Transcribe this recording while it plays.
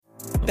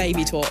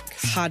baby talk.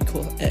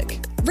 Hardcore ick.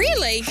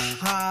 Really?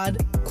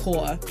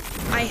 Hardcore.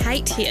 I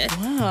hate hair.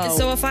 Wow.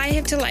 So if I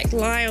have to like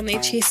lie on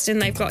their chest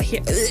and they've got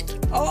hair...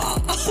 Oh,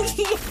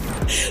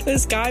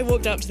 this guy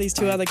walked up to these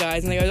two other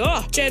guys and they go,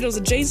 oh, Jandals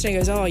and jeans. And he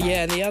goes, oh,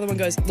 yeah. And the other one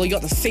goes, well, you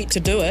got the feet to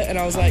do it. And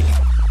I was like,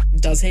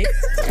 does he?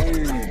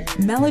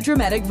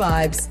 Melodramatic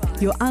Vibes,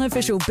 your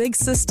unofficial big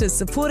sisters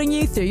supporting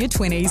you through your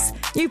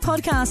 20s. New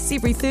podcasts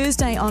every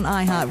Thursday on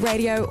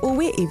iHeartRadio or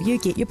wherever you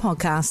get your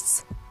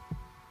podcasts.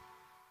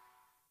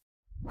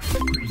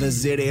 The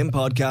ZM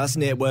Podcast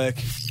Network.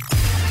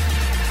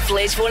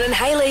 Fletch, Vaughan and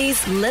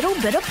Hayley's Little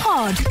Bitta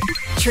Pod.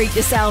 Treat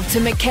yourself to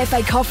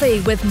McCafe Coffee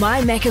with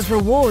My Macca's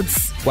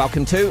Rewards.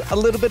 Welcome to A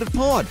Little Bit of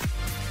Pod.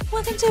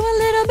 Welcome to A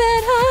Little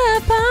Bit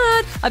of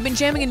Pod. I've been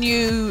jamming a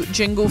new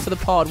jingle for the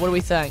pod. What do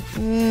we think?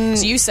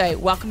 So you say,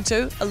 welcome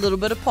to A Little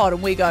Bit of Pod,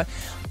 and we go,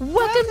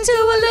 welcome to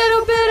A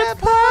Little Bit of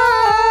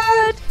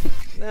Pod.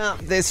 Now,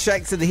 there's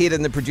shakes of the head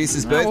in the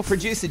producer's booth. Well,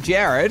 producer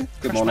Jared.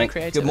 Good morning.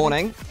 Good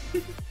morning.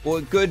 Or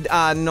good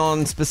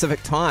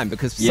non-specific time,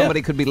 because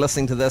somebody could be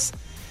listening to this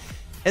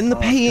in the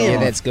PM. Yeah,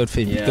 that's good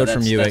from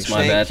you. That's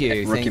my bad. Thank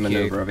you. Rookie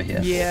maneuver over here.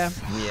 Yeah.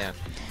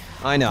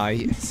 I know.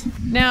 Yes.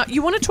 Now,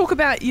 you want to talk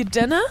about your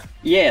dinner?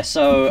 Yeah,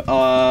 so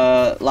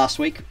last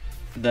week,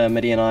 the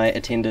Midi and I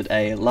attended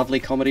a lovely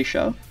comedy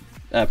show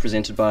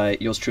presented by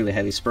yours truly,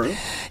 Hayley Sprue.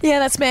 Yeah,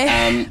 that's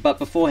me. But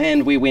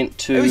beforehand, we went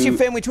to... It was your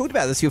fan. We talked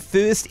about this. Your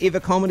first ever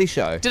comedy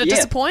show. Did it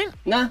disappoint?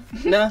 No,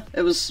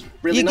 it was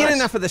really nice. You get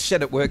enough of this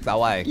shit at work,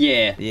 though, eh?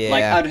 Yeah. Like,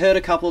 Yeah. I'd heard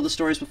a couple of the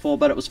stories before,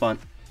 but it was fun.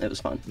 It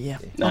was fun. Yeah.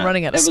 No, I'm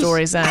running out of it was-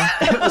 stories, eh?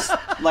 It was,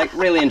 like,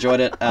 really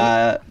enjoyed it.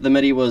 The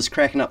Midi was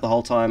cracking up the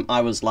whole time.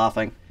 I was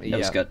laughing. It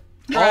was good.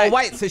 Oh,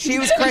 wait, so she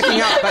was cracking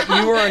up, but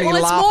you were only Well,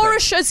 it's laughing. more a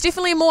show. It's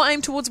definitely more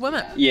aimed towards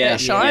women. Yeah.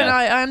 Show, Yeah. and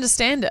I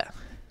understand it.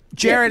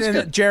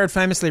 Jared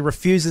famously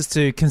refuses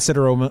to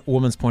consider a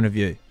woman's point of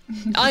view.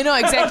 I know,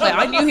 exactly.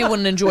 I knew he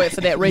wouldn't enjoy it for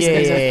that reason.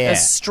 He's Yeah. a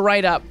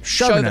straight up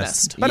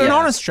chauvinist. But an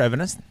honest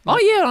chauvinist. Oh,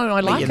 yeah, I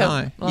like you it. know,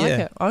 I like yeah.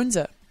 it. Owns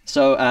it.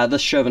 So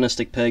this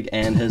chauvinistic pig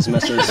and his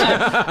missus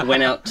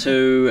went out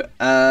to,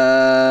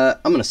 I'm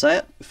going to say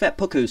it, Fat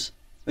Puku's,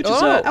 which is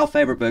our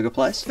favourite burger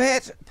place.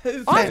 Fat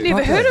poo. I've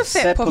never heard of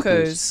Fat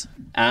Puku's.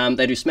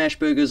 They do smash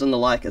burgers and the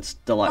like. It's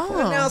delightful.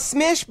 Now,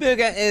 smash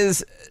burger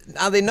is...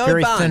 Are there no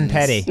Very buns? thin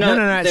patty. No,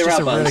 it's there just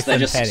are a buns. really They thin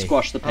just patty.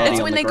 squash the patty That's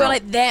on when the they grill. go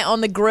like that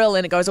on the grill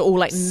and it goes all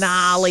like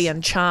gnarly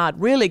and charred.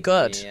 Really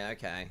good. Yeah,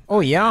 okay.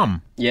 Oh,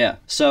 yum. Yeah,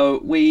 so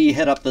we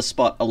hit up this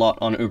spot a lot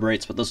on Uber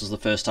Eats, but this was the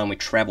first time we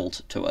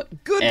travelled to it.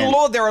 Good And-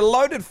 Lord, there are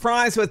loaded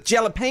fries with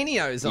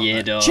jalapenos on Yeah,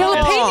 it. dog.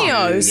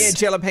 Jalapenos?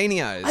 Yeah,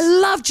 jalapenos. I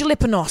love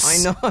jalapenos.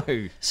 I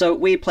know. So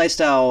we placed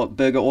our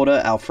burger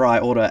order, our fry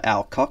order,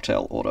 our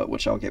cocktail order,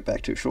 which I'll get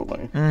back to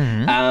shortly.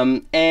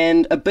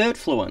 And a bird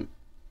flew in.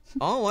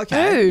 Oh,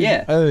 okay. Ooh.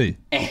 Yeah. Oh.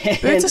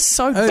 Birds are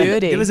so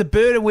dirty. There was a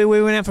bird where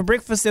we went out for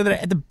breakfast the other day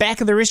at the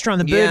back of the restaurant.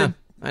 The bird Yeah, had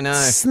I know.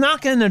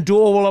 snuck in the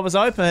door while it was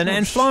open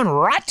and flown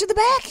right to the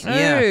back.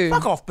 Yeah. Ooh.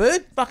 Fuck off,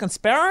 bird. Fucking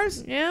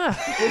sparrows. Yeah.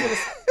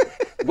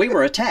 We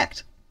were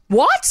attacked.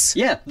 What?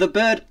 Yeah, the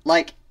bird,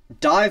 like,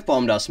 dive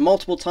bombed us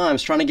multiple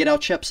times trying to get our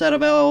chips out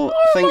of our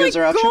fingers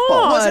or our chip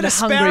bowl. Was it a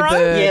hungry sparrow?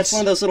 bird. Yeah, it's one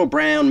of those little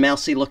brown,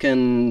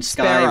 mousy-looking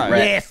sky Sparrow.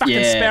 rat. Yeah,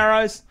 fucking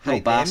sparrows. Little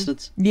Hate them.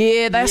 bastards.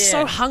 Yeah, they're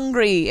so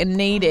hungry and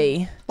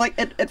needy. Like,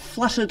 it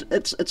fluttered,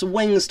 its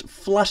wings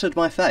fluttered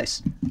my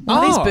face.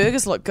 Oh, these Oh.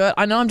 burgers look good.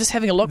 I know, I'm just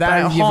having a look. You've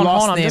Hold on,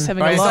 lost I'm just them.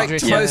 having a It's look.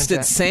 It's like Yeah.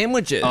 toasted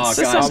sandwiches. Oh, This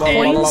is guys,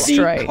 Queen and the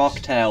Street.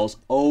 cocktails.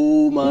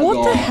 Oh, my God.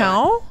 What the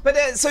hell? But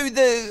so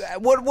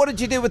what did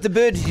you do with the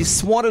bird? Did you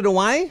swat it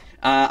away?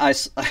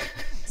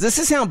 This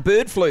is how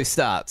bird flu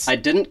starts. I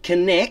didn't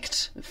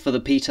connect for the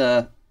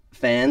PETA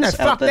fans No, out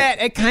fuck there. that.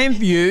 It came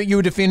for you. You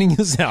were defending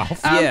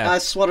yourself. Yeah. I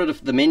swatted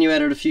the menu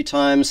at it a few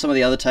times. Some of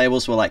the other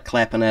tables were like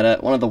clapping at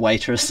it. One of the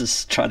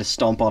waitresses tried to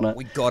stomp on it.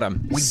 We got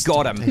him. We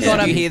got him. Got Did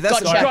him. you hear this?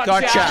 Gotcha.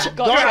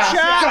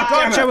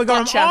 Gotcha. We got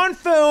Gotcha. him on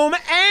film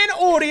and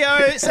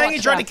audio saying he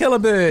tried to kill a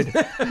bird.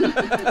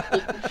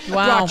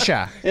 Wow.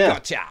 Gotcha. Yeah.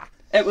 Gotcha.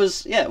 It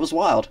was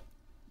wild.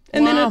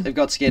 And Wow. then it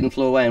got scared and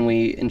flew away, and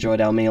we enjoyed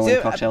our meal and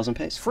cocktails in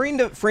peace.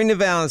 Friend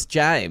of ours,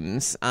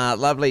 James,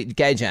 lovely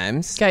gay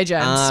James. Gay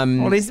James.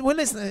 Well, there's more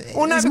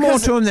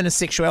because- to him than his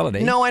sexuality.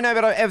 No, I know,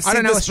 but I've said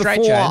don't know this a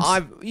straight before.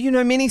 James. You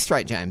know many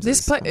straight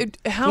Jameses.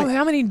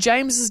 How many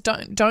Jameses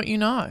don't you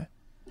know?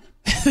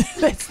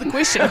 That's the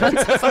question.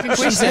 That's the fucking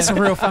question. That's a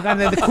real fucking.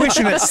 The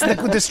question,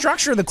 the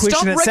structure of the question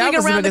Stop itself wriggling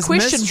is the around the biggest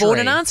question, mystery. Vaughan,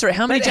 and answer it.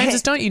 How many But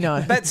Jameses don't you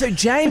know? But so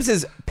James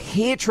is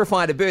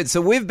petrified of birds. So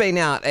we've been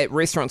out at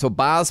restaurants or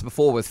bars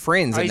before with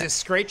friends. Oh, and, he's a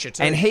screecher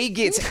too. and he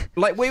gets,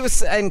 like we were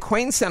in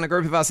Queenstown, a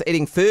group of us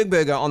eating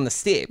Fergburger on the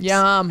steps.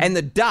 Yum. And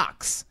the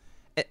ducks,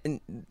 and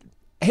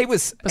he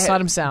was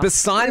Beside himself.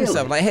 Beside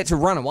himself. Like, he had to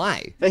run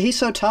away. But he's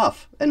so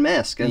tough and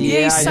mask. And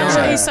Yeah,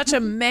 he's such a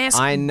masked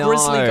I know.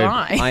 grizzly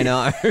guy. I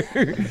know.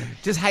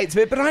 Just hates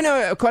birds. But I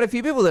know quite a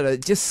few people that are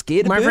just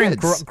scared My of friend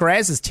birds.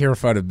 Graz is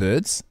terrified of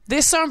birds.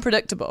 They're so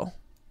unpredictable.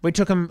 We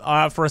took him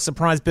for a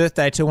surprise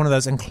birthday to one of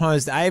those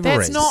enclosed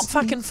aviaries. That's not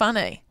fucking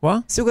funny.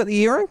 What? Still got the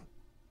earring?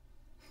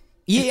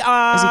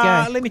 Yeah, Is he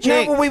gay? let me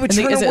check. No, well, we were Is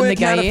it trying to in the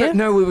work out gay if year?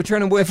 no, we were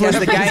trying to work out if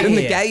the he's gay in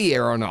the year. gay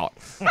year or not.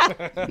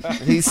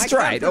 He's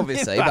straight,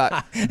 obviously,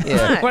 but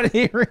yeah. What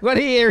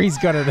year he's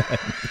got it in?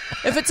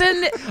 If it's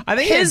in I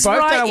think he had his both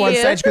right done at one ear,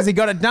 stage because he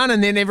got it done,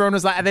 and then everyone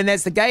was like, and then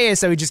that's the gay ear,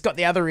 so he just got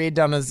the other ear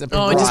done as a he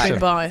precaution. just went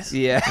both.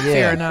 Yeah.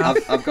 Fair enough.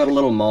 I've got a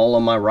little mole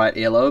on my right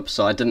earlobe,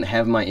 so I didn't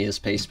have my ears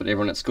pieced, but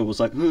everyone at school was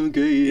like, "Oh,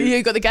 gay ear."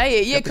 You got the gay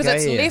ear, yeah, Got the because gay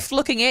it's ear. left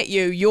looking at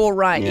you, your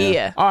right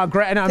ear. Oh,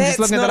 great. And I'm That's just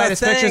looking at the not a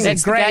latest thing. pictures. That's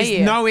It's the great. gay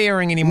ear. No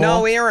earring anymore.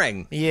 No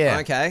earring. Yeah.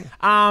 Okay.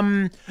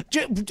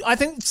 I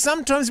think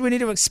sometimes we need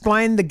to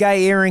explain the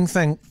gay earring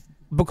thing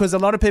because a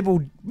lot of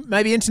people,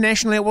 maybe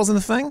internationally it wasn't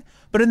a thing,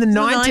 but in the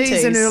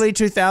 90s and 90s. early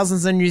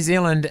 2000s in New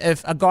Zealand,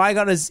 if a guy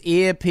got his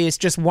ear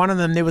pierced, just one of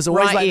them, there was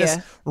always Right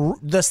like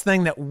this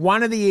thing that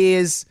one of the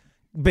ears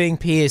being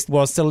pierced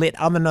was to let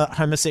other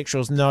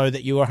homosexuals know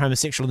that you were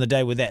homosexual in the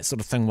day where that sort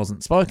of thing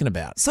wasn't spoken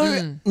about.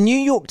 So, New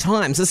York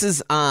Times, this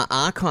is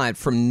archived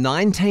from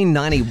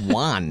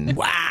 1991.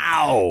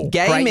 Wow.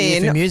 Gay Great year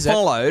for men music.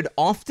 followed,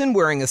 often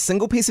wearing a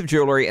single piece of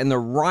jewellery in the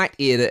right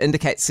ear to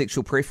indicate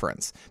sexual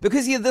preference.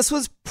 Because, this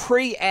was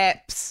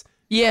pre-apps.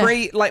 Yeah.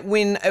 Like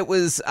when it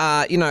was,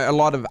 a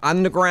lot of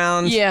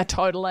underground. Yeah,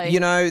 totally.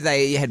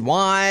 They had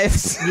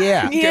wives.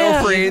 Yeah.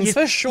 Girlfriends.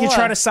 for sure. You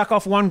try to suck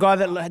off one guy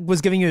that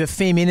was giving you the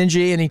femme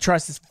energy and he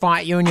tries to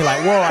fight you and you're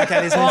like, whoa,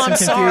 okay, there's I'm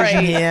some confusion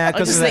sorry. here. Oh,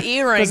 just the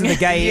earring. Because of the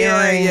gay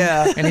Yeah, earring.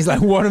 yeah. And he's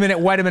like, wait a minute,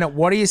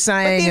 what are you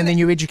saying? And then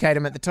you educate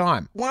him at the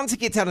time. Once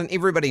it gets out and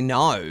everybody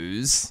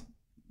knows.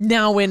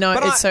 Now we know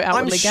But it's so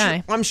outwardly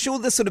gay. I'm sure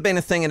this would have been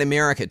a thing in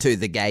America too,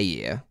 the gay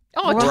ear.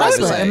 Oh, Well,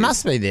 totally. it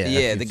must be there.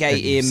 Yeah, the gay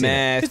ear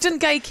myth. Didn't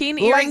gay Ken,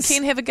 Late- earring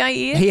Ken have a gay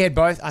ear? He had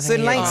both. I So think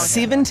he had late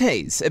both.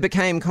 70s, it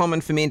became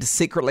common for men to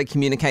secretly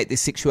communicate their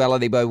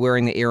sexuality by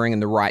wearing the earring in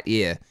the right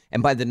ear.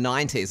 And by the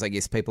 90s, I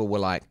guess people were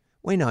like,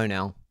 we know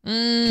now.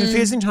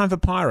 Confusing time for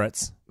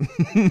pirates.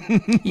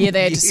 Yeah,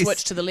 they had to Yes.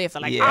 switch to the left.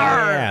 They're like, Yeah.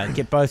 "Arr." Yeah,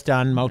 get both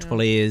done,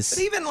 multiple ears.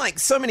 But even like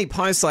so many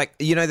posts, like,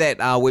 that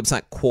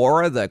website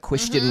Quora, the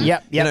question,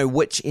 Yep.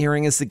 which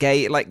earring is the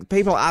gay? Like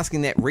people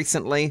asking that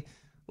recently.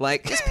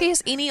 Like, Just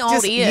pierce any old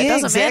just- ear. It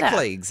doesn't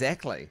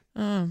exactly.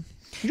 matter.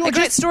 A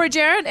great story,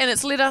 Jared, and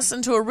it's led us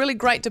into a really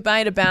great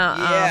debate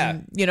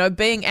about,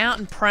 being out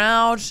and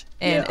proud.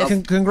 And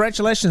if-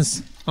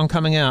 Congratulations on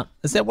coming out.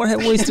 Is that what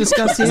we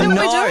discussed here?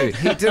 No,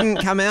 he didn't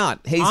come out.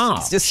 He's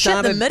just shit,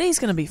 started. the middy's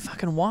going to be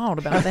fucking wild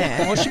about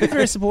that. Well, she'd be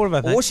very supportive,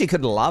 I think. Or she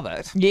could love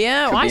it.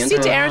 Yeah, Could I be said to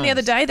into Aaron the her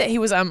other day that he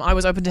was I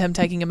was open to him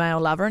taking a male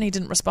lover and he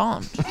didn't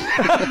respond.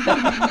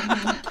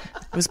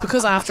 It was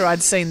because after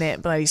I'd seen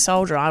that bloody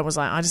soldier, I was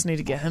like, I just need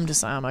to get him to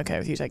say I'm okay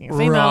with you taking a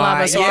female Right,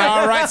 lover. So yeah, I,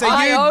 all right, so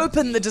I you-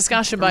 opened the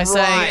discussion by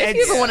saying, if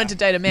you ever wanted to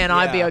date a man,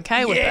 I'd be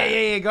okay with that.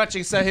 Yeah, got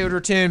you. So he would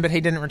return, but he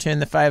didn't return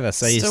the favour.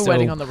 So you're Still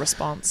waiting on the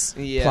response.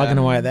 Yeah. plugging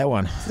away at that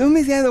one.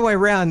 Normally the other way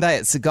around,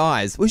 it's the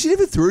guys. We should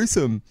have a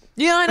threesome.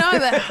 Yeah, I know,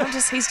 but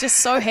he's just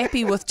so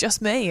happy with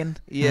just me, and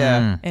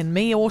Yeah. and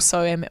me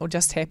also am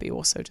just happy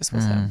also just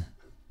with him.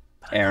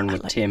 Aaron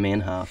would tear me in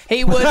half.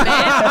 He would,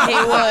 man. He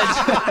would.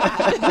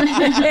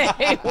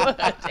 He would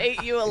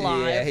eat you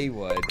alive. Yeah, he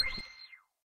would.